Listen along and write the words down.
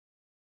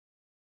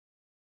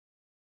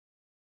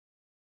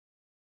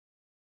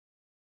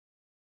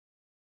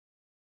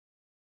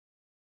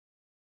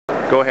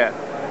Go ahead.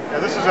 Now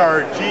this is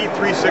our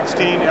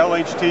G316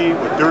 LHT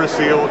with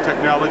DuraSeal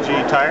technology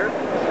tire.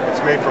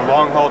 It's made for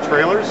long haul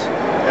trailers,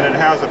 and it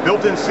has a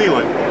built-in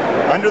sealant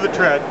under the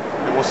tread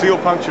that will seal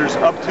punctures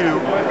up to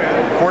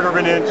 1/4 of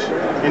an inch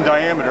in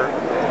diameter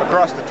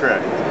across the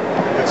tread.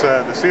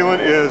 The sealant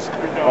is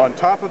on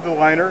top of the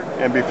liner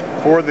and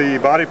before the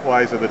body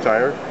plies of the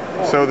tire,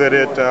 so that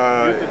it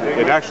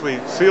actually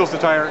seals the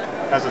tire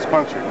as it's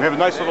punctured. We have a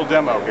nice little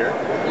demo here.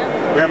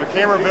 We have a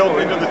camera built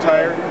into the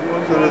tire,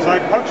 so that as I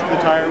puncture the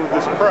tire with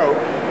this probe,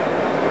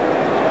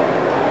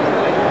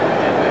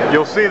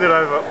 you'll see that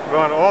I've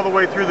gone all the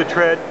way through the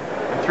tread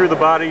and through the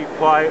body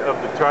ply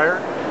of the tire,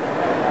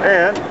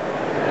 and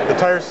the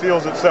tire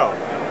seals itself.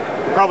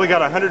 We've probably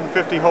got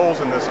 150 holes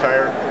in this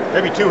tire,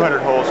 maybe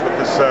 200 holes with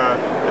this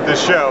at this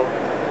show,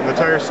 and the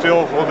tire's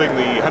still holding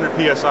the 100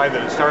 psi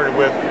that it started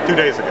with 2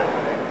 days ago.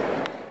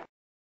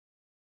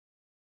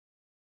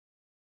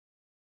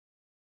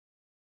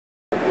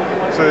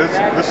 So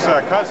this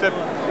concept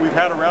we've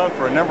had around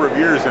for a number of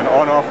years in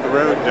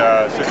on-off-the-road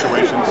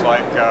situations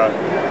like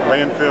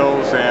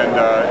landfills and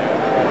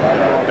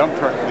dump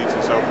truck fleets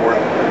and so forth.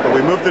 But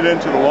we moved it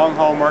into the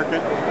long-haul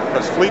market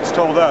because fleets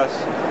told us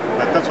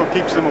that that's what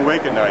keeps them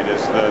awake at night,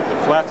 is the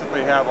flats that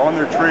they have on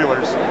their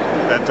trailers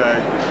that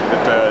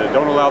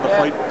don't allow the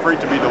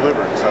freight to be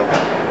delivered. So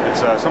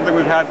it's something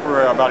we've had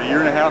for about 1.5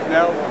 years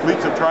now.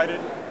 Fleets have tried it.